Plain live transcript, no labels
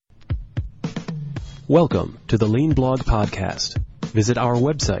Welcome to the Lean Blog Podcast. Visit our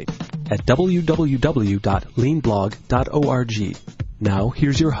website at www.leanblog.org. Now,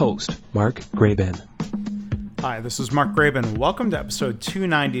 here's your host, Mark Graban. Hi, this is Mark Graban. Welcome to episode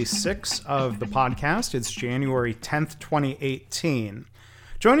 296 of the podcast. It's January 10th, 2018.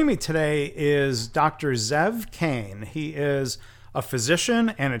 Joining me today is Dr. Zev Kane. He is a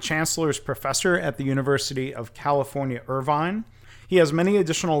physician and a chancellor's professor at the University of California, Irvine. He has many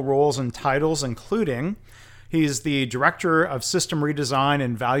additional roles and titles, including he's the Director of System Redesign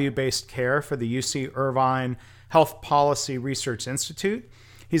and Value-Based Care for the UC Irvine Health Policy Research Institute.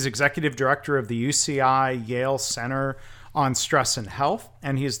 He's Executive Director of the UCI Yale Center on Stress and Health,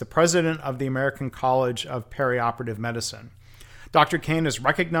 and he's the President of the American College of Perioperative Medicine. Dr. Kane is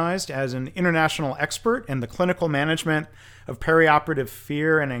recognized as an international expert in the clinical management of perioperative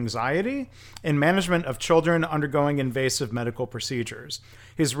fear and anxiety and management of children undergoing invasive medical procedures.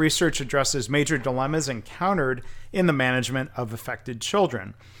 His research addresses major dilemmas encountered in the management of affected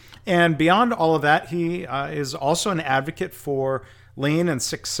children. And beyond all of that, he is also an advocate for Lean and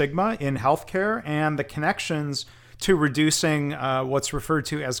Six Sigma in healthcare and the connections to reducing what's referred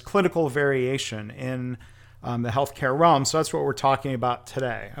to as clinical variation in the healthcare realm. So that's what we're talking about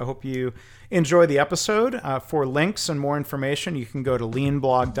today. I hope you enjoy the episode. For links and more information, you can go to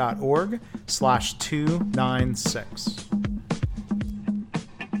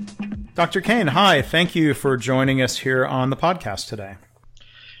leanblog.org/296. Dr. Kane, hi. Thank you for joining us here on the podcast today.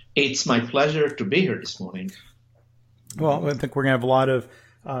 It's my pleasure to be here this morning. Well, I think we're going to have a lot of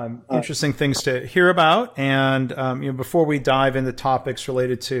interesting things to hear about. And before we dive into topics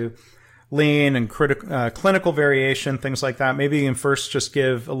related to Lean and clinical variation, things like that, maybe you can first just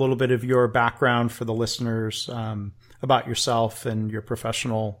give a little bit of your background for the listeners about yourself and your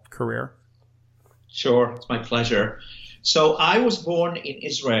professional career. Sure, it's my pleasure. So I was born in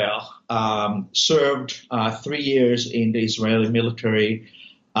Israel, served 3 years in the Israeli military,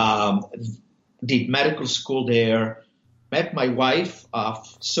 did medical school there, met my wife of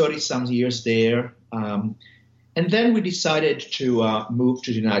 30-some years there, and then we decided to move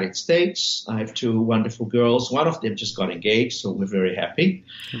to the United States. I have two wonderful girls. One of them just got engaged, so we're very happy.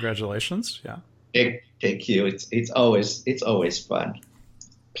 Congratulations! Yeah. Thank you. It's always fun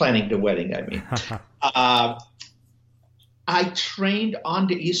planning the wedding. I mean, I trained on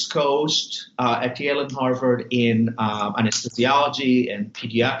the East Coast at Yale and Harvard in anesthesiology and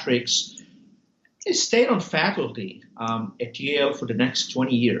pediatrics. I stayed on faculty at Yale for the next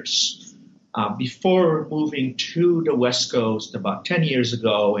 20 years. Before moving to the West Coast about 10 years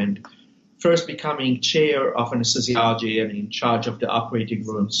ago and first becoming chair of anesthesiology and in charge of the operating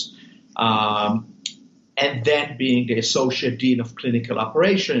rooms, and then being the associate dean of clinical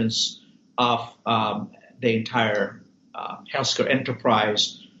operations of the entire healthcare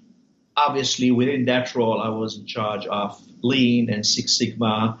enterprise. Obviously, within that role, I was in charge of Lean and Six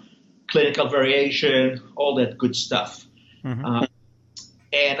Sigma, clinical variation, all that good stuff. Mm-hmm.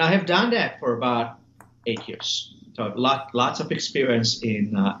 And I have done that for about 8 years. So lots of experience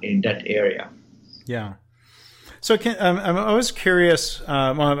in that area. Yeah. So I'm always curious.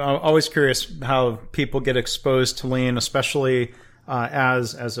 I'm always curious how people get exposed to Lean, especially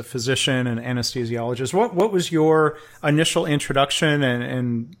as a physician and anesthesiologist. What was your initial introduction,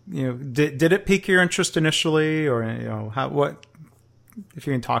 and did it pique your interest initially, or what? If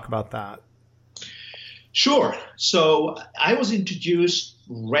you can talk about that. Sure. So I was introduced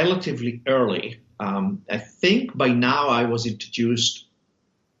relatively early. I think by now I was introduced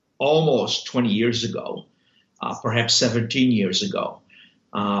almost 20 years ago, perhaps 17 years ago.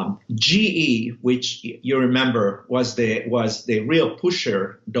 GE, which you remember was the real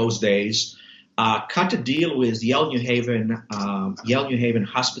pusher those days, cut a deal with Yale New Haven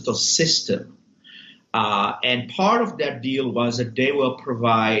Hospital System. And part of that deal was that they will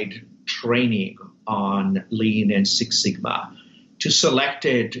provide training on Lean and Six Sigma to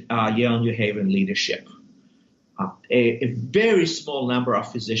selected Yale New Haven leadership. A very small number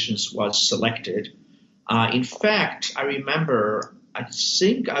of physicians was selected. In fact, I remember, I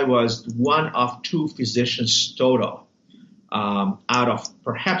think I was one of two physicians total out of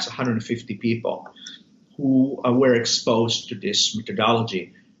perhaps 150 people who were exposed to this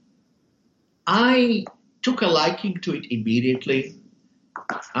methodology. I took a liking to it immediately.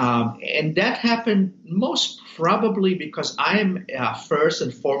 And that happened most probably because I am first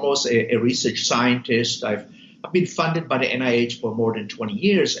and foremost a research scientist. I've been funded by the NIH for more than 20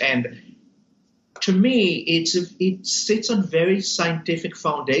 years. And to me, it sits on very scientific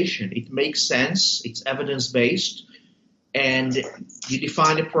foundation. It makes sense. It's evidence-based. And you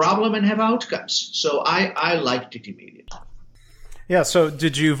define a problem and have outcomes. So I liked it immediately. Yeah. So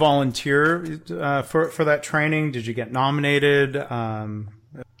did you volunteer for that training? Did you get nominated?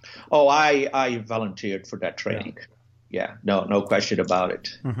 Oh, I volunteered for that training. Yeah, no question about it.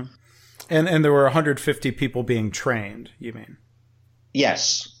 Mm-hmm. And there were 150 people being trained, you mean?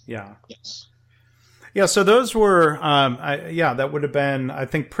 Yes. Yeah. Yes. Yeah, so those were, that would have been, I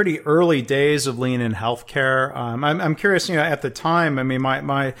think, pretty early days of lean in healthcare. I'm curious, at the time, I mean,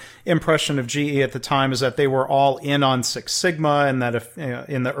 my impression of GE at the time is that they were all in on Six Sigma, and that if,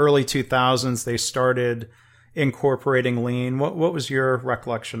 in the early 2000s they started incorporating lean. What was your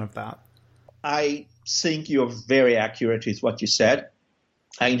recollection of that? I think you're very accurate with what you said.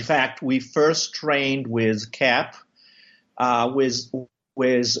 In fact, we first trained with CAP, with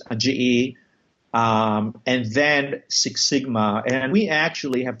GE. And then Six Sigma. And we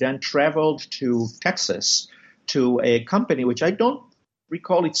actually have then traveled to Texas to a company, which I don't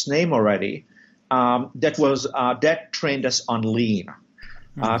recall its name already, that trained us on lean.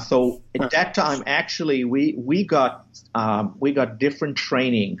 So at that time, actually, we got different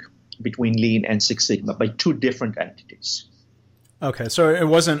training between lean and Six Sigma by two different entities. Okay, so it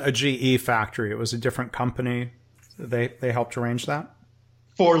wasn't a GE factory; it was a different company. They helped arrange that.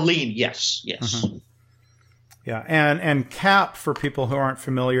 For lean, yes. Mm-hmm. Yeah, and CAP, for people who aren't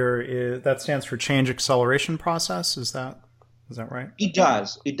familiar, that stands for Change Acceleration Process. Is that right? It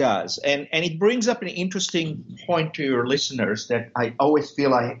does, and it brings up an interesting point to your listeners that I always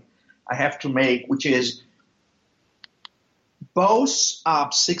feel I have to make, which is both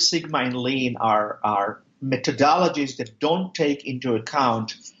Six Sigma and Lean are methodologies that don't take into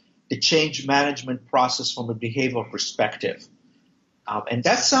account the change management process from a behavioral perspective. And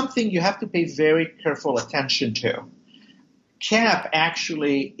that's something you have to pay very careful attention to. CAP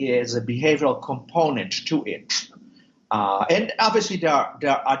actually is a behavioral component to it. And obviously there are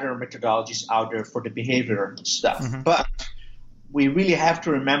other methodologies out there for the behavior stuff. Mm-hmm. But we really have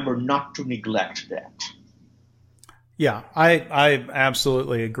to remember not to neglect that. Yeah, I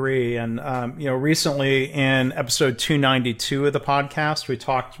absolutely agree. And, recently in episode 292 of the podcast, we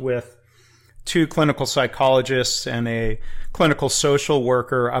talked with two clinical psychologists and a clinical social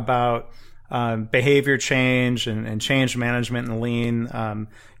worker about behavior change and change management and lean,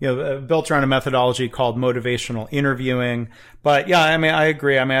 built around a methodology called motivational interviewing. But yeah, I mean, I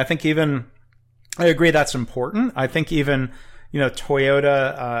agree. I mean, I agree that's important. I think even,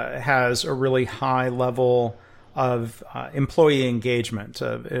 Toyota has a really high level of employee engagement,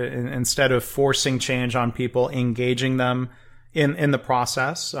 instead of forcing change on people, engaging them in the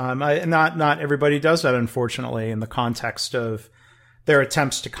process. Not everybody does that, unfortunately, in the context of their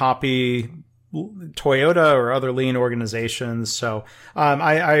attempts to copy Toyota or other lean organizations. So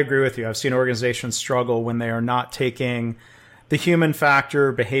I agree with you. I've seen organizations struggle when they are not taking the human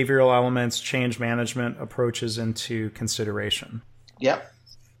factor, behavioral elements, change management approaches into consideration. Yep.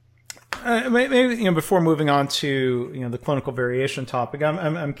 Maybe before moving on to the clinical variation topic,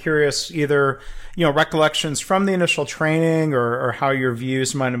 I'm curious either recollections from the initial training or how your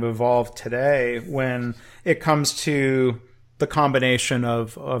views might have evolved today when it comes to the combination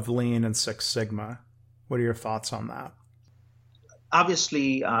of Lean and Six Sigma. What are your thoughts on that?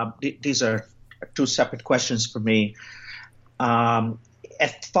 Obviously, these are two separate questions for me.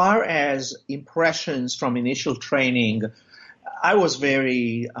 As far as impressions from initial training, I was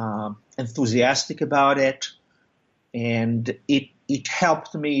very enthusiastic about it, and it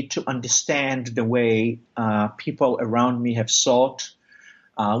helped me to understand the way people around me have thought.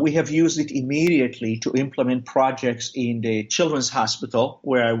 We have used it immediately to implement projects in the Children's Hospital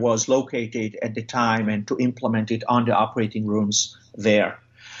where I was located at the time, and to implement it on the operating rooms there.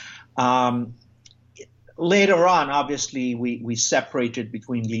 Later on, obviously, we separated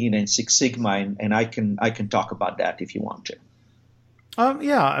between Lean and Six Sigma, and I can talk about that if you want to.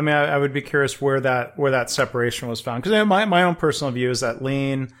 Yeah, I mean, I would be curious where that separation was found, because my own personal view is that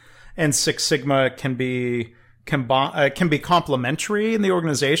Lean and Six Sigma can be complementary in the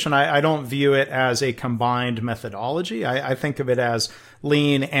organization. I don't view it as a combined methodology. I think of it as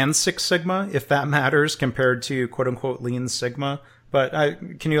Lean and Six Sigma, if that matters, compared to quote unquote Lean Sigma. But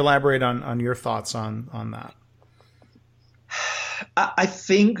can you elaborate on your thoughts on that? I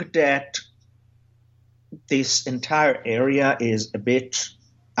think that this entire area is a bit,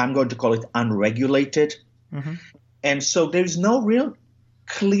 I'm going to call it unregulated. Mm-hmm. And so there's no real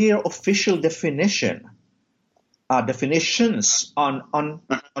clear official definitions on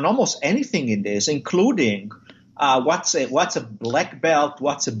almost anything in this, including what's a black belt,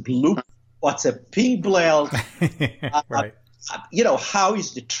 what's a blue, what's a pink belt, right. How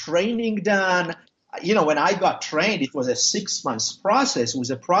is the training done? When I got trained, it was a 6 months process. It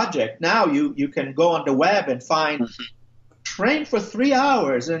was a project. Now you can go on the web and find train for 3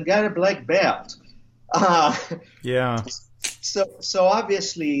 hours and get a black belt. Yeah. So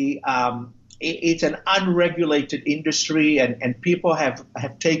obviously, it's an unregulated industry, and people have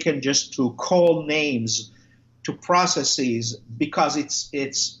taken just to call names to processes because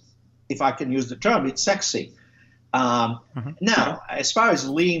it's if I can use the term, it's sexy. Now, as far as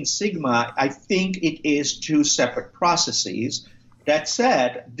Lean Sigma, I think it is two separate processes. That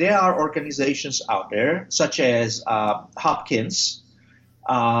said, there are organizations out there, such as Hopkins,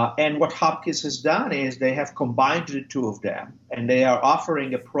 and what Hopkins has done is they have combined the two of them, and they are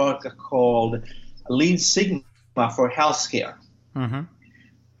offering a product called Lean Sigma for healthcare.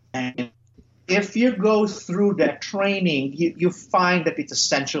 And if you go through that training, you find that it's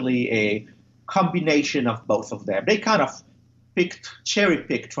essentially a combination of both of them. They kind of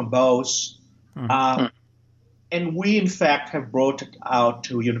cherry-picked from both. And we, in fact, have brought it out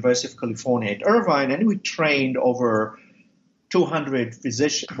to University of California at Irvine, and we trained over 200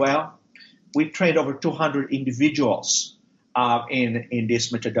 physicians. Well, we trained over 200 individuals in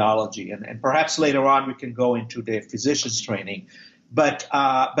this methodology, and perhaps later on we can go into the physicians training. But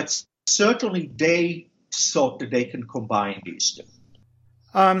certainly they thought that they can combine these two.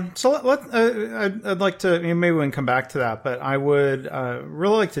 I'd like to, maybe we can come back to that, but I would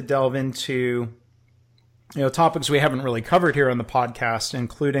really like to delve into topics we haven't really covered here on the podcast,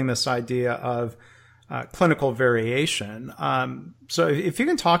 including this idea of clinical variation. So if you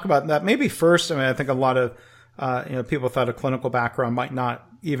can talk about that, maybe first, I think a lot of people without a clinical background might not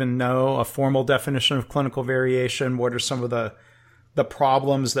even know a formal definition of clinical variation. What are some of the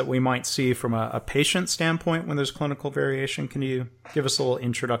problems that we might see from a patient standpoint when there's clinical variation? Can you give us a little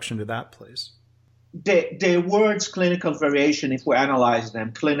introduction to that, please? The words clinical variation, if we analyze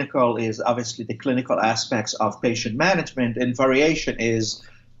them, clinical is obviously the clinical aspects of patient management, and variation is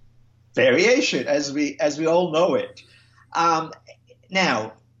variation as we all know it.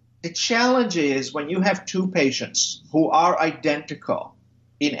 Now, the challenge is when you have two patients who are identical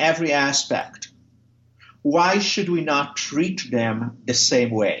in every aspect, why should we not treat them the same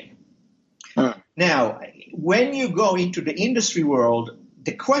way? Now, when you go into the industry world,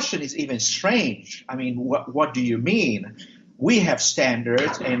 the question is even strange. What do you mean? We have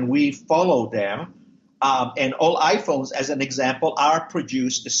standards and we follow them, and all iPhones, as an example, are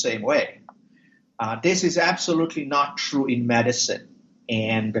produced the same way. This is absolutely not true in medicine.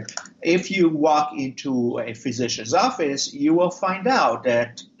 And if you walk into a physician's office, you will find out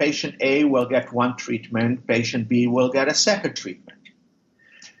that patient A will get one treatment, patient B will get a second treatment.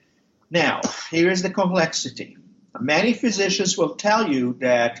 Now, here is the complexity. Many physicians will tell you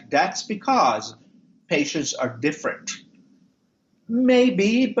that that's because patients are different.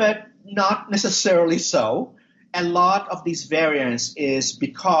 Maybe, but not necessarily so. A lot of this variance is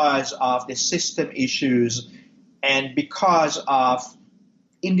because of the system issues and because of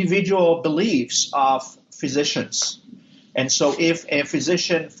individual beliefs of physicians. And so if a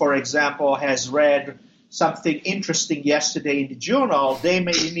physician, for example, has read something interesting yesterday in the journal, they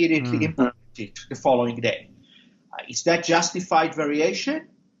may immediately implement it the following day. Is that justified variation?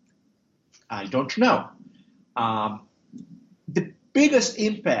 I don't know. The biggest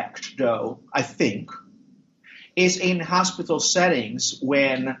impact, though, I think, is in hospital settings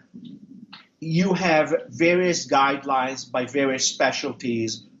when you have various guidelines by various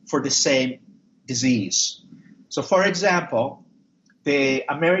specialties for the same disease. So, for example, the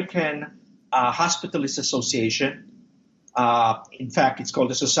American Hospitalist Association, in fact, it's called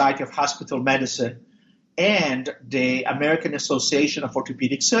the Society of Hospital Medicine, and the American Association of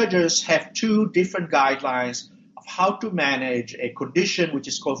Orthopedic Surgeons have two different guidelines of how to manage a condition which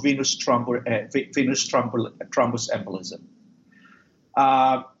is called venous thrombus embolism.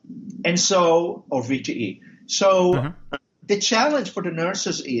 And so, or VTE. So the challenge for the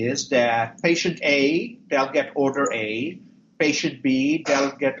nurses is that patient A, they'll get order A, patient B,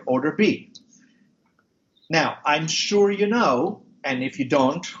 they'll get order B. Now, I'm sure you know, and if you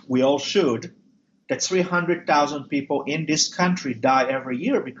don't, we all should, that 300,000 people in this country die every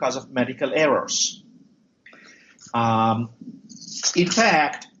year because of medical errors. In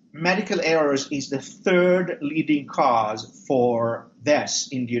fact, medical errors is the third leading cause for deaths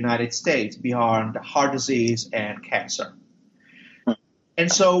in the United States behind heart disease and cancer. And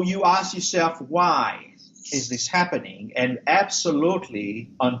so you ask yourself, why is this happening? And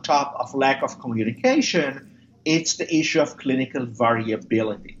absolutely, on top of lack of communication, it's the issue of clinical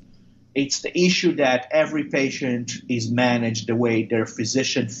variability. It's the issue that every patient is managed the way their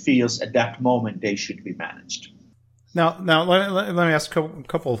physician feels at that moment they should be managed. Now, let me ask a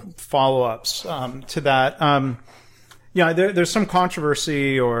couple follow-ups to that. There's some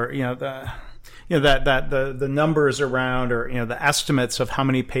controversy, or that the numbers around, or the estimates of how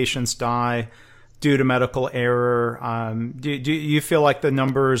many patients die due to medical error. Do you feel like the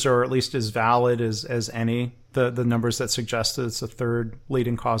numbers are at least as valid as any, the numbers that suggest that it's the third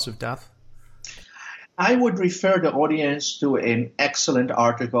leading cause of death? I would refer the audience to an excellent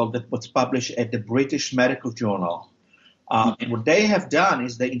article that was published at the British Medical Journal. And what they have done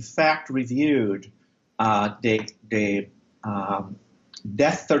is they, in fact, reviewed the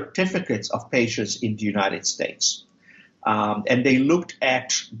death certificates of patients in the United States. And they looked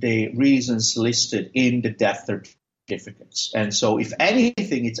at the reasons listed in the death certificates. And so, if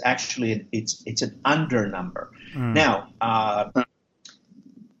anything, it's actually it's an under number. Now,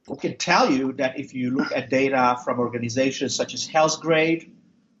 we can tell you that if you look at data from organizations such as Healthgrade,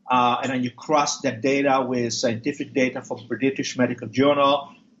 and then you cross that data with scientific data from British Medical Journal,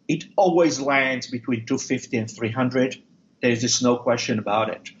 it always lands between 250 and 300. There's just no question about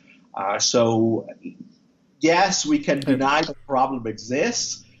it. So, yes, we can deny the problem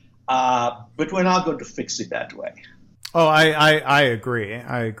exists, but we're not going to fix it that way. Oh, I agree.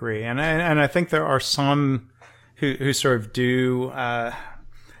 And I think there are some who sort of do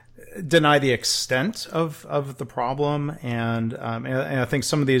deny the extent of the problem, and I think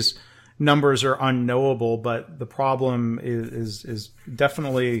some of these numbers are unknowable, but the problem is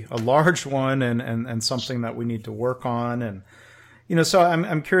definitely a large one, and something that we need to work on. And so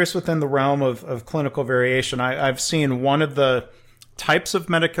I'm curious, within the realm of clinical variation, I've seen one of the types of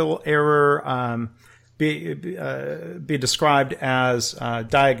medical error be described as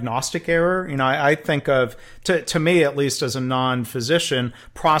diagnostic error. I think of, to me at least as a non-physician,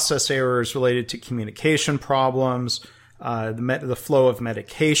 process errors related to communication problems, the flow of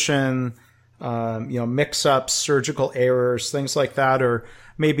medication, mix-ups, surgical errors, things like that are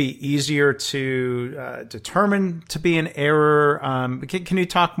maybe easier to determine to be an error. Can you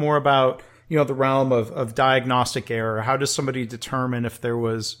talk more about the realm of diagnostic error? How does somebody determine if there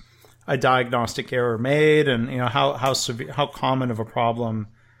was a diagnostic error made, and how severe, how common of a problem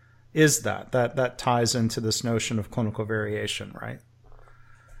is that ties into this notion of clinical variation, right?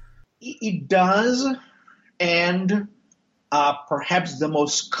 It does, and perhaps the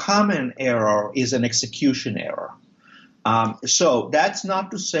most common error is an execution error. So that's not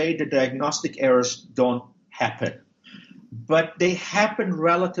to say the diagnostic errors don't happen, but they happen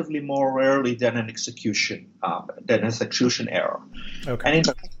relatively more rarely than an execution error. Okay. And in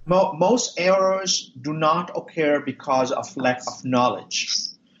fact, most errors do not occur because of lack of knowledge.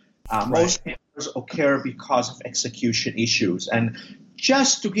 Most errors occur because of execution issues. And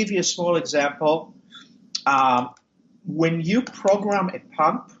just to give you a small example, when you program a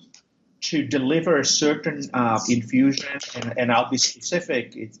pump to deliver a certain infusion, and I'll be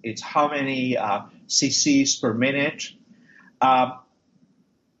specific, it's how many cc's per minute.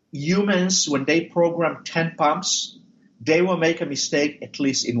 Humans, when they program 10 pumps, they will make a mistake at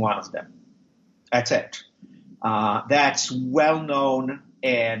least in one of them. That's it. That's well known,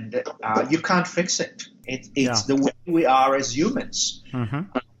 and you can't fix it. It's the way we are as humans.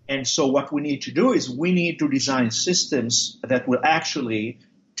 Mm-hmm. And so what we need to do is we need to design systems that will actually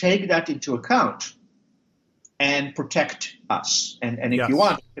take that into account and protect us. And if you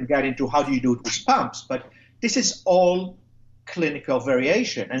want, you can get into how do you do it with pumps. But this is all clinical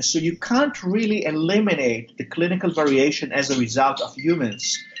variation. And so you can't really eliminate the clinical variation as a result of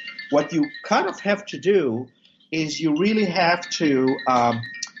humans. What you kind of have to do is you really have to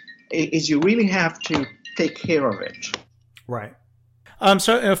take care of it. Right.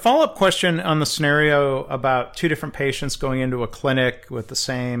 So a follow-up question on the scenario about two different patients going into a clinic with the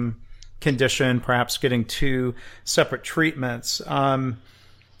same condition, perhaps getting two separate treatments. In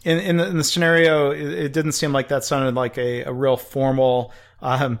the scenario, it didn't seem like that sounded like a real formal,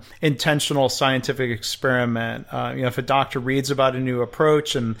 intentional scientific experiment. If a doctor reads about a new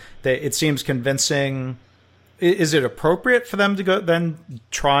approach and it seems convincing, is it appropriate for them to go then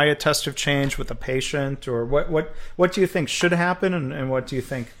try a test of change with a patient, or what do you think should happen, and what do you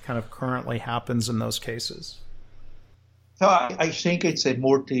think kind of currently happens in those cases? So I think it's a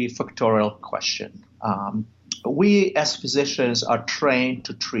multifactorial question. We as physicians are trained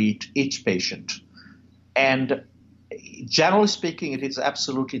to treat each patient, and generally speaking, it is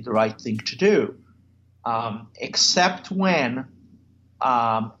absolutely the right thing to do, except when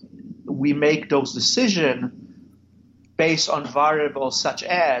we make those decisions based on variables such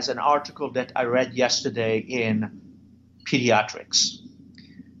as an article that I read yesterday in Pediatrics.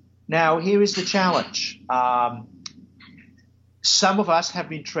 Now, here is the challenge. Some of us have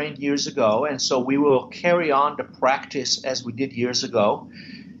been trained years ago, and so we will carry on the practice as we did years ago.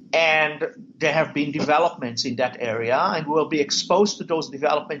 And there have been developments in that area, and we'll be exposed to those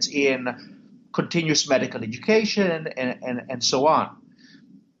developments in continuous medical education, and so on.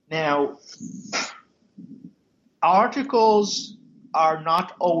 Now, articles are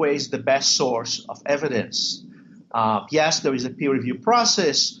not always the best source of evidence. Yes, there is a peer review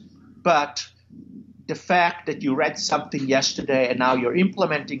process, but the fact that you read something yesterday and now you're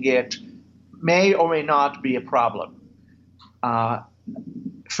implementing it may or may not be a problem.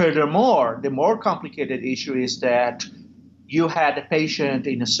 Furthermore, the more complicated issue is that you had a patient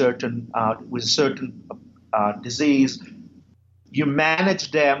in with a certain disease. You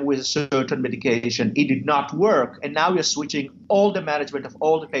managed them with a certain medication. It did not work, and now you're switching all the management of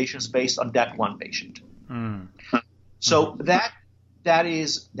all the patients based on that one patient. So that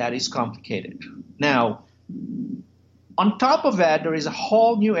is complicated. Now, on top of that, there is a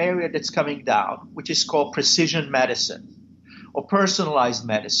whole new area that's coming down, which is called precision medicine or personalized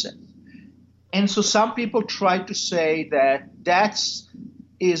medicine. And so some people try to say that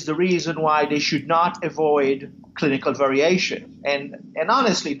is the reason why they should not avoid clinical variation. And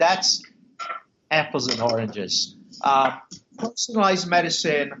honestly, that's apples and oranges. Personalized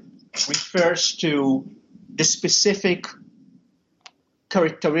medicine refers to the specific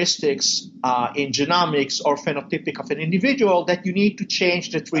characteristics in genomics or phenotypic of an individual that you need to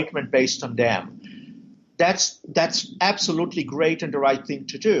change the treatment based on them. That's absolutely great and the right thing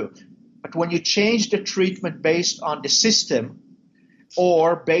to do. But when you change the treatment based on the system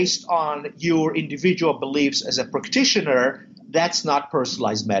or based on your individual beliefs as a practitioner, that's not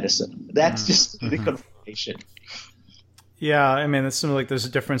personalized medicine. That's just clinical variation. Yeah, I mean, it seems like there's a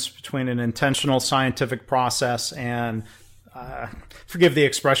difference between an intentional scientific process and, forgive the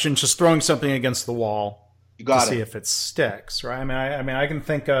expression, just throwing something against the wall to see if it sticks, right? I mean, I can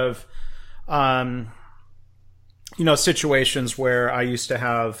think of, situations where I used to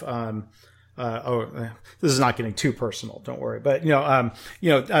have, this is not getting too personal, don't worry, but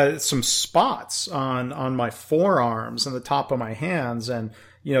some spots on my forearms and the top of my hands, and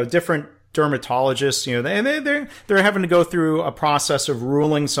different dermatologists, they're having to go through a process of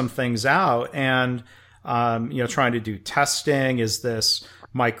ruling some things out and trying to do testing. Is this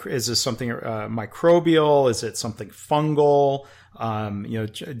something microbial? Is it something fungal?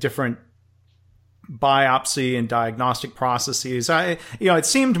 Different biopsy and diagnostic processes. It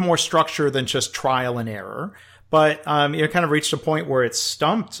seemed more structured than just trial and error, but it kind of reached a point where it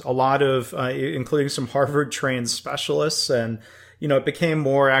stumped a lot of, including some Harvard-trained specialists, and it became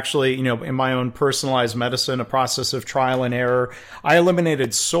more actually, in my own personalized medicine, a process of trial and error. I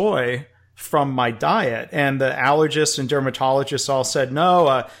eliminated soy from my diet, and the allergists and dermatologists all said,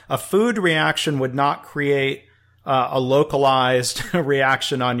 no, a food reaction would not create a localized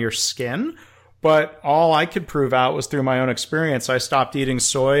reaction on your skin. But all I could prove out was through my own experience. I stopped eating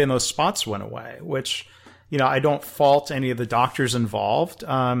soy and those spots went away, which, I don't fault any of the doctors involved.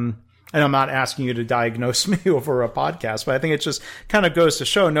 And I'm not asking you to diagnose me over a podcast, but I think it just kind of goes to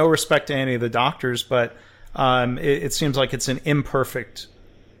show, no respect to any of the doctors, but it seems like it's an imperfect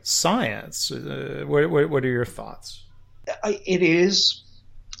science. What are your thoughts? It is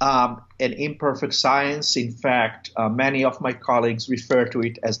an imperfect science. In fact, many of my colleagues refer to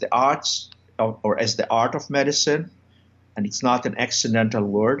it as the arts or as the art of medicine, and it's not an accidental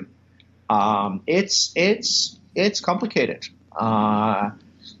word. It's complicated. I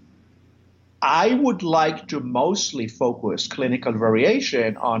would like to mostly focus clinical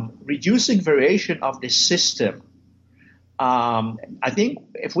variation on reducing variation of the system. I think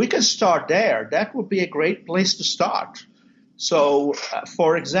if we can start there, that would be a great place to start. So,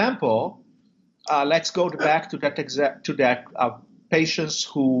 for example, let's go back to patients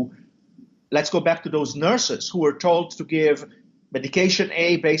who. Let's go back to those nurses who were told to give medication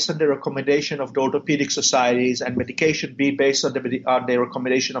A based on the recommendation of the orthopedic societies and medication B based on the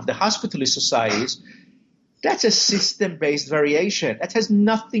recommendation of the hospitalist societies. That's a system-based variation. That has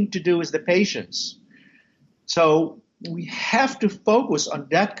nothing to do with the patients. So we have to focus on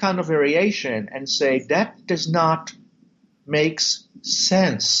that kind of variation and say that does not make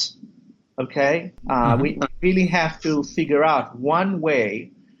sense. Okay? We really have to figure out one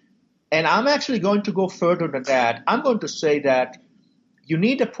way. And I'm actually going to go further than that. I'm going to say that you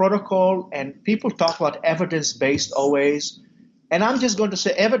need a protocol, and people talk about evidence-based always. And I'm just going to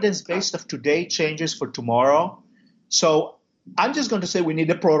say evidence-based of today changes for tomorrow. So I'm just going to say we need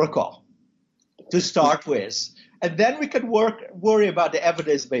a protocol to start with. And then we can worry about the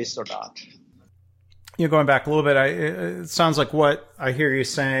evidence-based or not. Going back a little bit, it sounds like what I hear you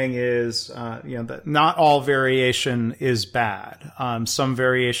saying is, that not all variation is bad. Some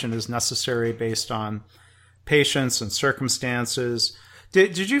variation is necessary based on patients and circumstances.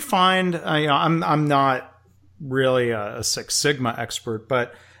 Did you find, I'm not really a Six Sigma expert,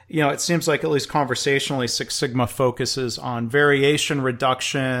 but it seems like, at least conversationally, Six Sigma focuses on variation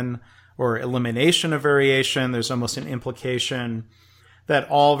reduction or elimination of variation. There's almost an implication that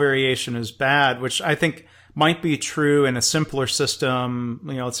all variation is bad, which I think might be true in a simpler system.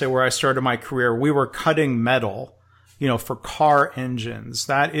 Let's say where I started my career, we were cutting metal, for car engines.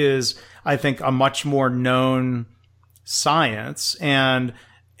 That is, I think, a much more known science, and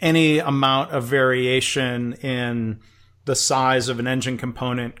any amount of variation in the size of an engine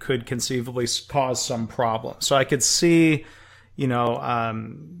component could conceivably cause some problem. So I could see, in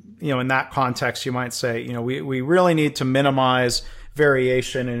that context, you might say, we really need to minimize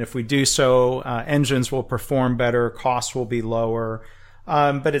variation, and if we do so, engines will perform better, costs will be lower.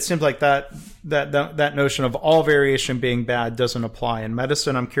 But it seems like that notion of all variation being bad doesn't apply in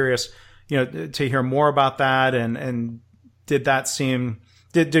medicine. I'm curious, to hear more about that, and did that seem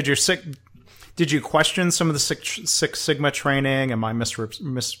did you question some of the Six Sigma training? Am I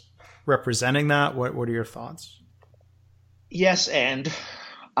misrepresenting that? What are your thoughts? Yes, and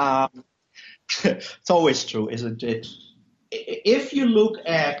it's always true, isn't it? If you look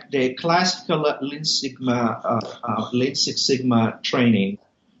at the classical Lean Six Sigma training,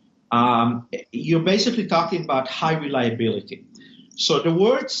 you're basically talking about high reliability. So the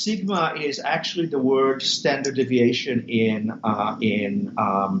word sigma is actually the word standard deviation in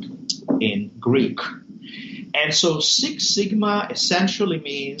Greek, and so Six Sigma essentially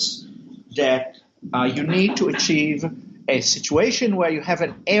means that you need to achieve a situation where you have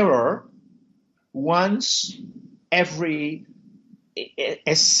an error once every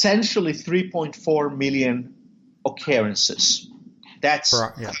essentially 3.4 million occurrences. That's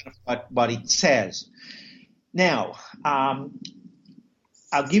what it says. Now,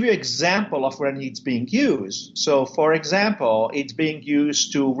 I'll give you an example of when it's being used. So, for example, it's being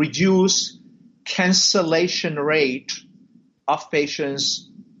used to reduce cancellation rate of patients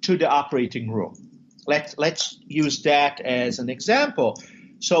to the operating room. Let's use that as an example.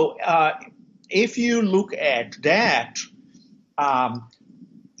 So, if you look at that,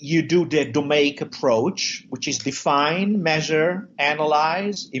 you do the DOMAIC approach, which is define, measure,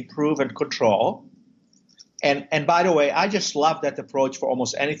 analyze, improve, and control. And by the way, I just love that approach for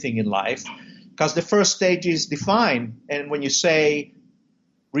almost anything in life, because the first stage is define. And when you say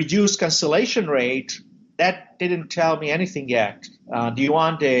reduce cancellation rate, that didn't tell me anything yet. Do you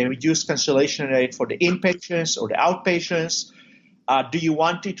want a reduced cancellation rate for the inpatients or the outpatients? Do you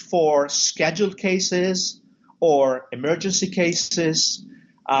want it for scheduled cases or emergency cases?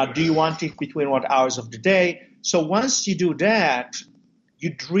 Do you want it between what hours of the day? So once you do that,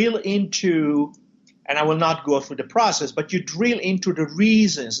 you drill into, and I will not go through the process, but you drill into the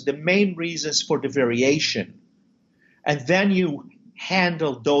reasons, the main reasons for the variation. And then you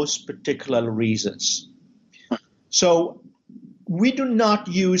handle those particular reasons. So we do not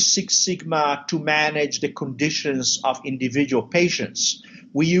use Six Sigma to manage the conditions of individual patients.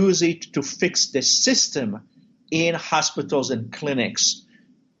 We use it to fix the system in hospitals and clinics.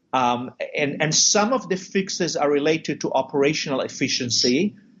 And some of the fixes are related to operational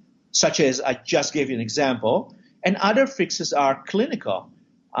efficiency, such as I just gave you an example, and other fixes are clinical.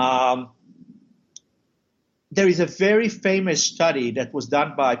 There is a very famous study that was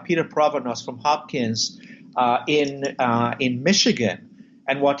done by Peter Provonos from Hopkins in Michigan.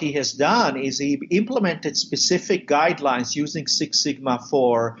 And what he has done is he implemented specific guidelines using Six Sigma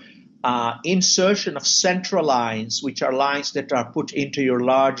for insertion of central lines, which are lines that are put into your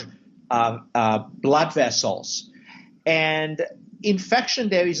large blood vessels. And infection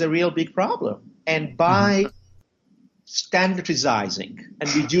there is a real big problem. And by standardizing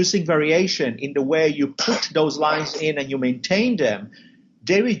and reducing variation in the way you put those lines in and you maintain them,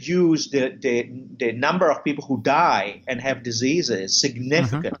 they reduce the number of people who die and have diseases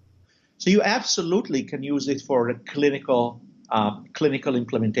significantly. So you absolutely can use it for the clinical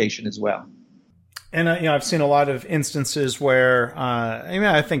implementation as well. And I've seen a lot of instances where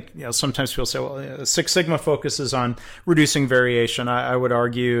I think sometimes people say, well, Six Sigma focuses on reducing variation. I would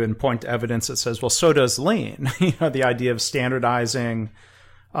argue and point to evidence that says, well, so does Lean. The idea of standardizing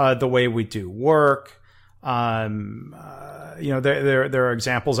the way we do work. There are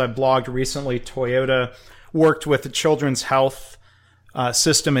examples. I blogged recently. Toyota worked with the Children's Health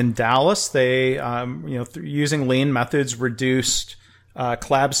system in Dallas. They, using Lean methods, reduced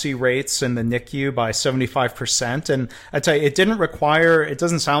CLABSI rates in the NICU by 75%. And I tell you, it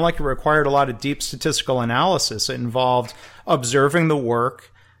doesn't sound like it required a lot of deep statistical analysis. It involved observing the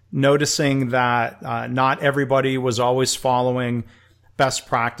work, noticing that not everybody was always following best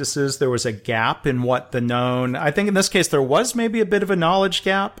practices. There was a gap in what I think in this case, there was maybe a bit of a knowledge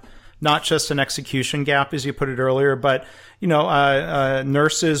gap not just an execution gap, as you put it earlier, but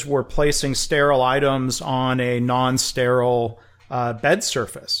nurses were placing sterile items on a non-sterile bed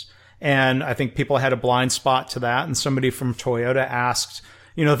surface. And I think people had a blind spot to that. And somebody from Toyota asked,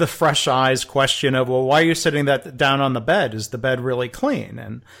 the fresh eyes question of, well, why are you sitting that down on the bed? Is the bed really clean?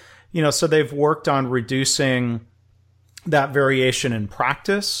 And, so they've worked on reducing that variation in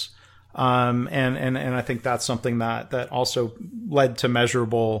practice. And I think that's something that also led to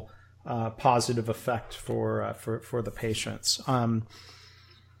measurable positive effect for the patients. I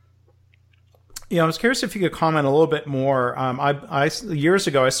was curious if you could comment a little bit more. Years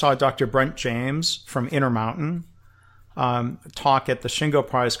ago, I saw Dr. Brent James from Intermountain talk at the Shingo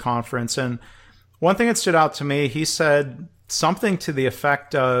Prize conference. And one thing that stood out to me, he said something to the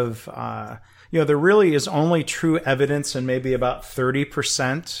effect of, there really is only true evidence in maybe about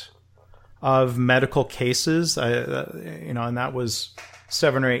 30% of medical cases, and that was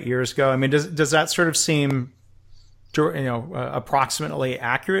 7 or 8 years ago. I mean, does that sort of seem, approximately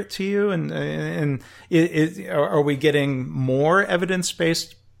accurate to you? And are we getting more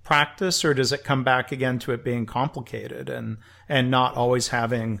evidence-based practice, or does it come back again to it being complicated and not always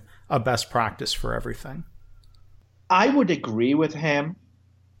having a best practice for everything? I would agree with him.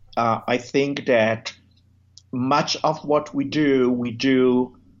 I think that much of what we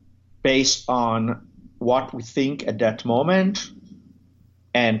do based on what we think at that moment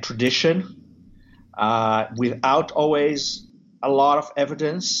and tradition, without always a lot of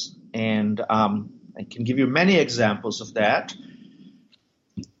evidence. And I can give you many examples of that.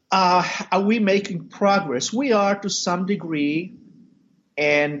 Are we making progress? We are, to some degree.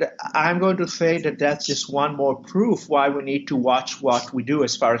 And I'm going to say that that's just one more proof why we need to watch what we do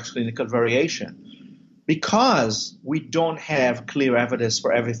as far as clinical variation. Because we don't have clear evidence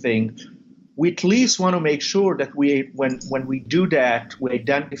for everything, we at least want to make sure that when we do that, we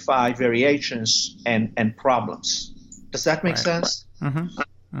identify variations and problems. Does that make sense?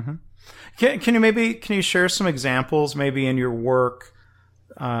 Mm-hmm. Mm-hmm. Can you share some examples maybe in your work,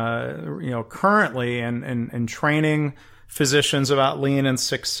 currently and training physicians about Lean and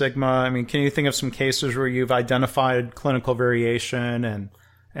Six Sigma? I mean, can you think of some cases where you've identified clinical variation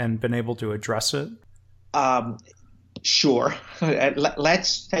and been able to address it? Sure.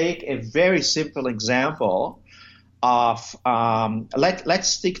 Let's take a very simple example of, let's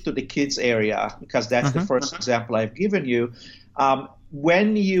stick to the kids area, because that's the first example I've given you.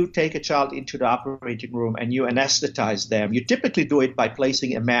 When you take a child into the operating room and you anesthetize them, you typically do it by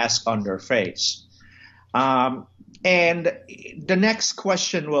placing a mask on their face. And the next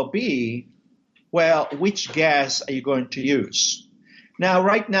question will be, well, which gas are you going to use? Now,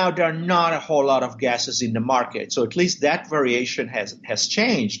 right now, there are not a whole lot of gases in the market, so at least that variation has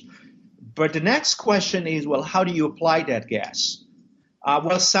changed. But the next question is, well, how do you apply that gas?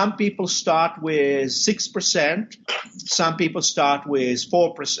 Well, some people start with 6%. Some people start with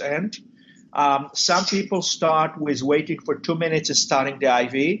 4%. Some people start with waiting for 2 minutes and starting the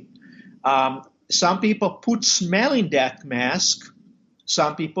IV. Some people put smell in that mask.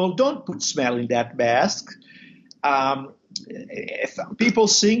 Some people don't put smell in that mask. People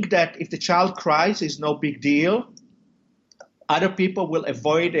think that if the child cries, it's no big deal. Other people will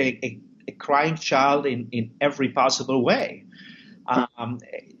avoid a crying child in every possible way.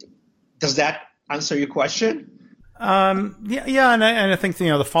 Does that answer your question? Yeah, and I think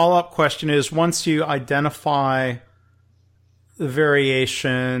the follow-up question is, once you identify the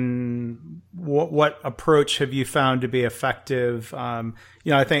variation, what approach have you found to be effective? I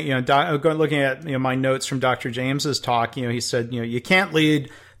think looking at my notes from Dr. James's talk, he said you can't lead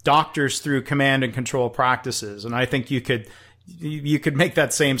doctors through command and control practices, and I think you could make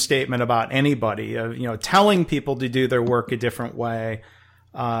that same statement about anybody. Telling people to do their work a different way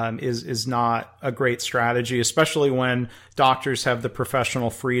is not a great strategy, especially when doctors have the professional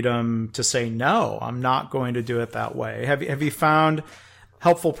freedom to say, no, I'm not going to do it that way. Have you found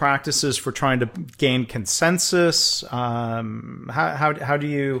helpful practices for trying to gain consensus? How do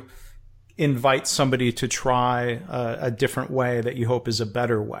you invite somebody to try a different way that you hope is a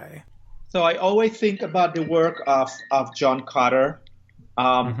better way? So I always think about the work of John Kotter.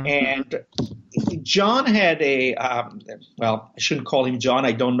 And John had I shouldn't call him John.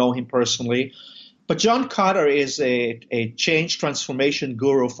 I don't know him personally. But John Kotter is a change transformation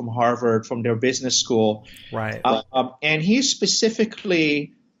guru from Harvard, from their business school. Right. And he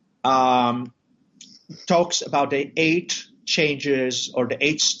specifically talks about the 8 changes or the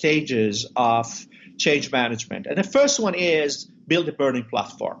 8 stages of change management. And the first one is build a burning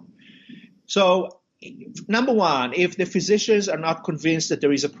platform. So number one, if the physicians are not convinced that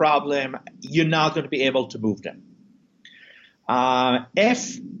there is a problem, you're not going to be able to move them.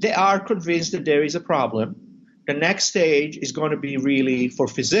 If they are convinced that there is a problem, the next stage is going to be really for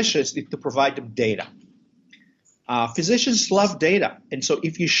physicians to provide them data. Physicians love data. And so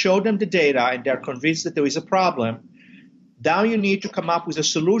if you show them the data and they're convinced that there is a problem, now you need to come up with a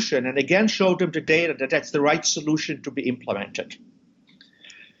solution and again show them the data that that's the right solution to be implemented.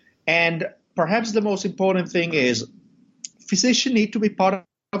 And perhaps the most important thing is physicians need to be part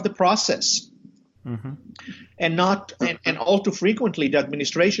of the process. Mm-hmm. And all too frequently the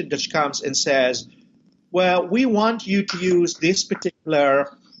administration just comes and says, well, we want you to use this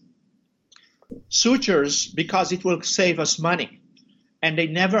particular sutures because it will save us money. And they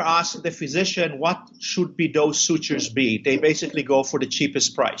never ask the physician what should be those sutures be. They basically go for the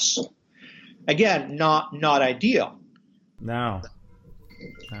cheapest price. Again, not ideal. No.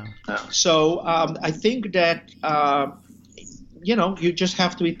 So I think that, you just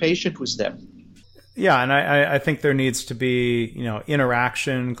have to be patient with them. Yeah, and I think there needs to be,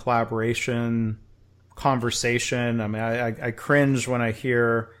 interaction, collaboration, conversation. I mean, I cringe when I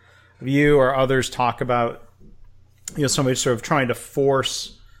hear you or others talk about, somebody sort of trying to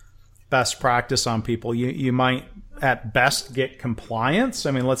force best practice on people. You might at best get compliance.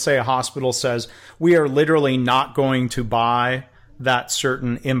 I mean, let's say a hospital says, we are literally not going to buy that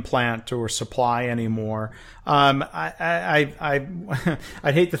certain implant or supply anymore. I'd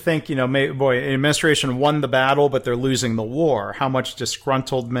hate to think, administration won the battle, but they're losing the war. How much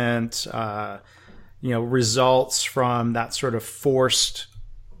disgruntlement, results from that sort of forced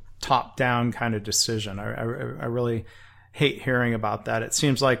top-down kind of decision. I really hate hearing about that. It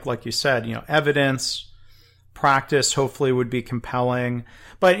seems like you said, evidence, practice hopefully would be compelling.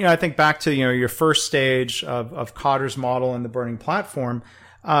 But, I think back to, your first stage of Kotter's model and the burning platform,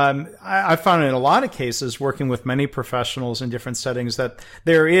 I found in a lot of cases working with many professionals in different settings that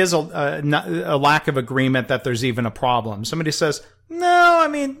there is a lack of agreement that there's even a problem. Somebody says, no, I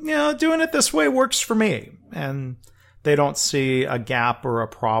mean, doing it this way works for me. And they don't see a gap or a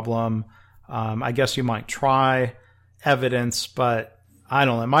problem. I guess you might try evidence, but I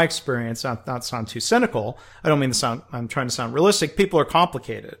don't know. In my experience, not sound too cynical. I don't mean to sound, I'm trying to sound realistic. People are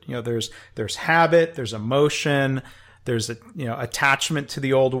complicated. There's habit, there's emotion, there's attachment to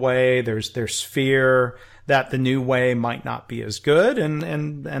the old way. There's fear that the new way might not be as good.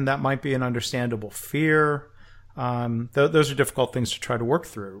 And that might be an understandable fear. Those are difficult things to try to work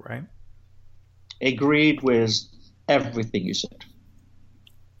through, right? Agreed with everything you said.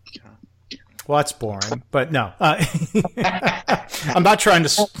 Well, that's boring, but no. I'm not trying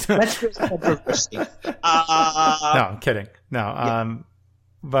to. That's just controversy. No, I'm kidding. No,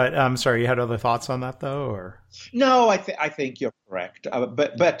 but I'm sorry. You had other thoughts on that, though, or? No, I think you're correct.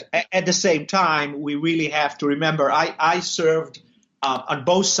 But at the same time, we really have to remember. I served on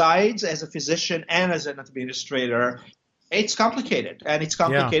both sides as a physician and as an administrator. It's complicated, and it's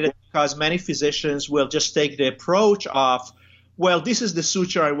complicated because many physicians will just take the approach of, well, this is the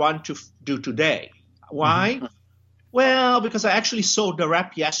suture I want to do today. Why? Mm-hmm. Well, because I actually saw the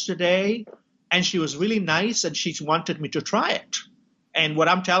rep yesterday, and she was really nice, and she wanted me to try it. And what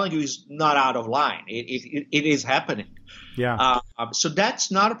I'm telling you is not out of line. It is happening. Yeah. So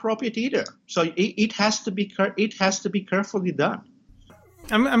that's not appropriate either. So it has to be carefully done.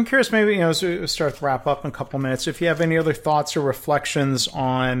 I'm curious, maybe, as we start to wrap up in a couple of minutes, if you have any other thoughts or reflections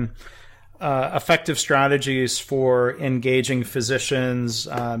on effective strategies for engaging physicians,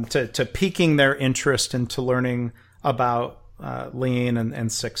 to piquing their interest into learning about Lean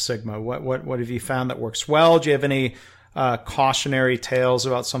and Six Sigma. What have you found that works well? Do you have any cautionary tales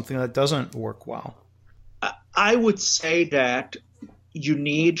about something that doesn't work well? I would say that you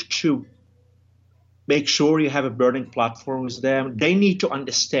need to make sure you have a burning platform with them. They need to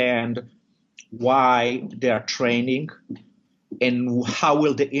understand why they are training and how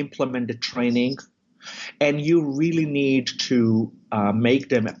will they implement the training. And you really need to make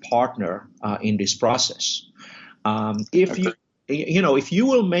them a partner in this process. If you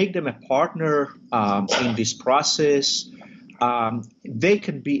will make them a partner in this process, they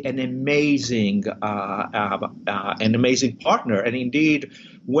can be an amazing partner. And indeed,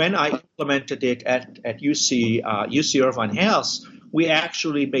 when I implemented it at UC Irvine Health, we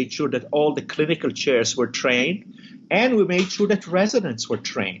actually made sure that all the clinical chairs were trained, and we made sure that residents were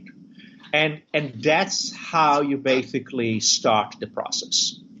trained. And that's how you basically start the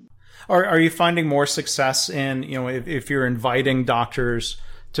process. Are you finding more success in, if you're inviting doctors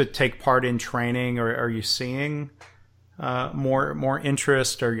to take part in training, or are you seeing more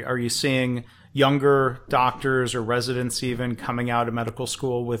interest? Are you seeing younger doctors or residents even coming out of medical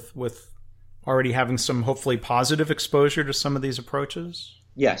school with already having some hopefully positive exposure to some of these approaches?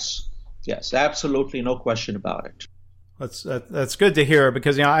 Yes, absolutely, no question about it. That's good to hear,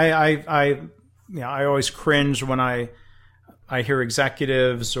 because I always cringe when I hear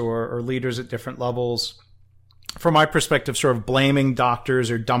executives or leaders at different levels, from my perspective, sort of blaming doctors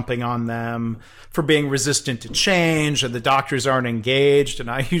or dumping on them for being resistant to change, and the doctors aren't engaged.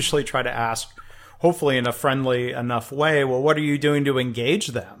 And I usually try to ask, hopefully in a friendly enough way, well, what are you doing to engage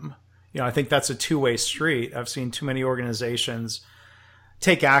them? I think that's a two-way street. I've seen too many organizations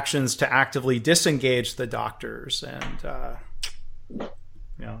take actions to actively disengage the doctors. And,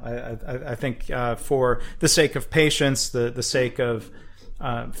 I think for the sake of patients, the sake of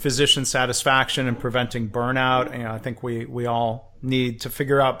physician satisfaction and preventing burnout, I think we all need to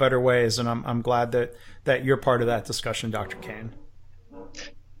figure out better ways. And I'm glad that you're part of that discussion, Dr. Kane.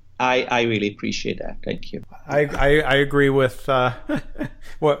 I really appreciate that. Thank you. I agree with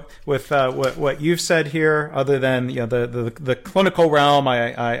what you've said here. Other than the clinical realm,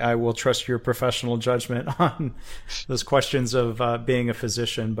 I will trust your professional judgment on those questions of being a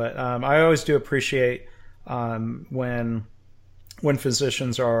physician. But I always do appreciate when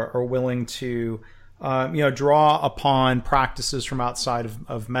physicians are willing to draw upon practices from outside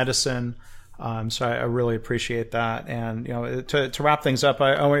of medicine. So I really appreciate that. And to wrap things up,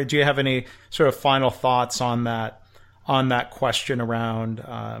 do you have any sort of final thoughts on that question around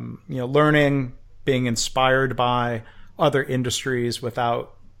learning, being inspired by other industries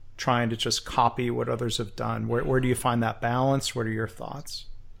without trying to just copy what others have done? Where do you find that balance? What are your thoughts?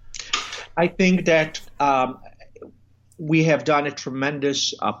 I think that we have done a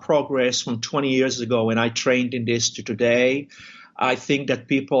tremendous progress from 20 years ago when I trained in this to today. I think that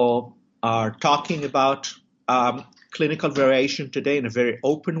people are talking about clinical variation today in a very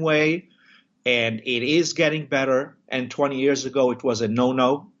open way, and it is getting better. And 20 years ago, it was a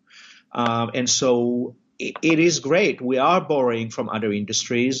no-no. And so it is great. We are borrowing from other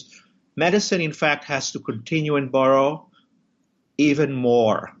industries. Medicine, in fact, has to continue and borrow even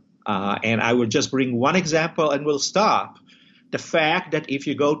more. And I will just bring one example and we'll stop. The fact that if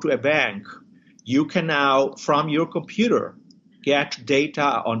you go to a bank, you can now, from your computer, get data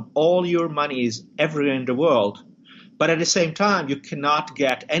on all your monies everywhere in the world. But at the same time, you cannot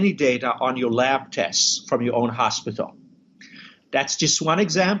get any data on your lab tests from your own hospital. That's just one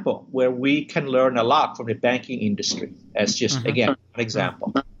example where we can learn a lot from the banking industry. As just, again, one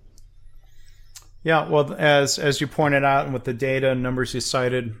example. Yeah, well, as you pointed out, and with the data and numbers you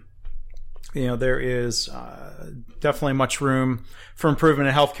cited, there is definitely much room for improvement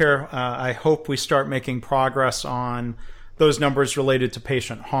in healthcare. I hope we start making progress on those numbers related to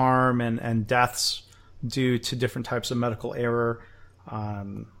patient harm and deaths due to different types of medical error.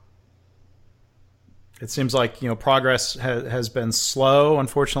 It seems like progress has been slow,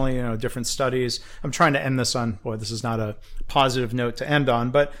 unfortunately. Different studies. I'm trying to end this on, boy, this is not a positive note to end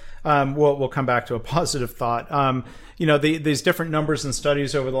on, but we'll come back to a positive thought. These different numbers and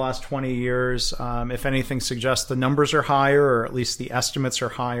studies over the last 20 years, if anything, suggest the numbers are higher, or at least the estimates are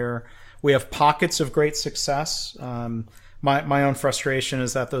higher. We have pockets of great success. My own frustration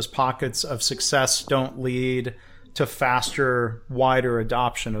is that those pockets of success don't lead to faster, wider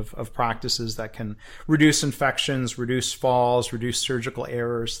adoption of practices that can reduce infections, reduce falls, reduce surgical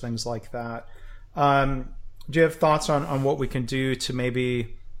errors, things like that. Do you have thoughts on what we can do to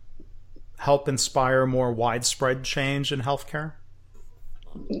maybe help inspire more widespread change in healthcare?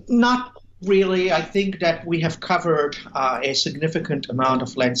 Not really. I think that we have covered a significant amount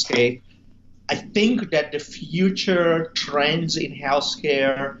of landscape. I think that the future trends in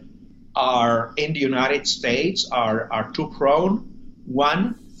healthcare are in the United States are two prone.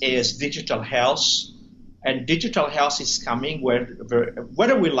 One is digital health, and digital health is coming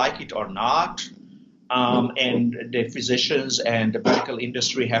whether we like it or not, and the physicians and the medical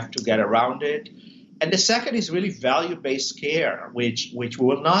industry have to get around it. And the second is really value-based care, which we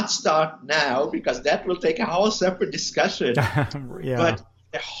will not start now because that will take a whole separate discussion. Yeah. But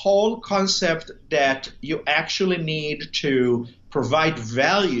the whole concept that you actually need to provide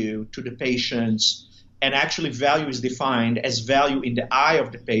value to the patients, and actually value is defined as value in the eye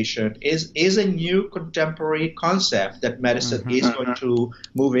of the patient, is a new contemporary concept that medicine is going to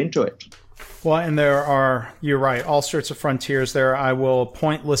move into it. Well, and you're right, all sorts of frontiers there. I will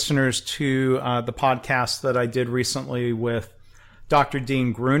point listeners to the podcast that I did recently with Dr.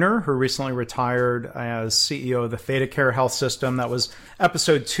 Dean Gruner, who recently retired as CEO of the ThedaCare Health System. That was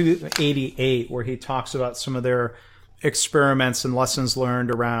episode 288, where he talks about some of their experiments and lessons learned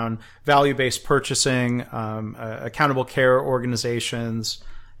around value-based purchasing, accountable care organizations,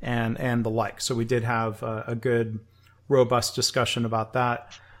 and the like. So we did have a good, robust discussion about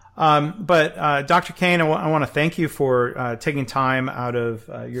that. But Dr. Kane, I want to thank you for taking time out of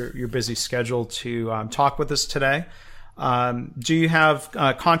your busy schedule to talk with us today. Do you have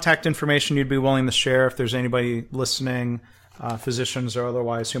contact information you'd be willing to share if there's anybody listening, physicians or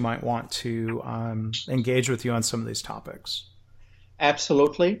otherwise, who might want to engage with you on some of these topics?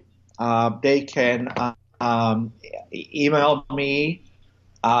 Absolutely. They can email me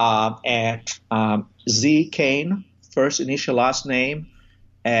at zkane, first initial last name,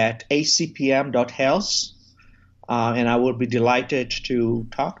 at acpm.health, and I will be delighted to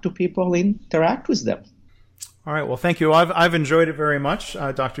talk to people and interact with them. All right. Well, thank you. I've enjoyed it very much.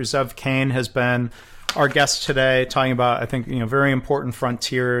 Dr. Zev Kane has been our guest today, talking about, I think, very important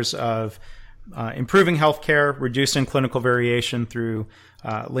frontiers of improving healthcare, reducing clinical variation through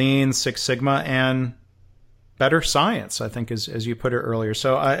Lean, Six Sigma, and better science, I think, as you put it earlier.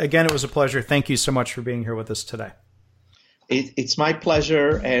 So again, it was a pleasure. Thank you so much for being here with us today. It's my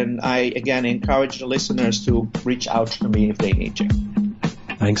pleasure, and I, again, encourage the listeners to reach out to me if they need to.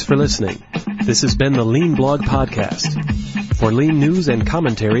 Thanks for listening. This has been the Lean Blog Podcast. For Lean news and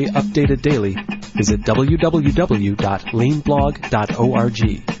commentary updated daily, visit www.leanblog.org.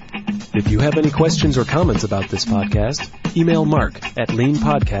 If you have any questions or comments about this podcast, email Mark at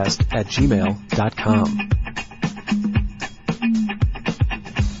leanpodcast@gmail.com.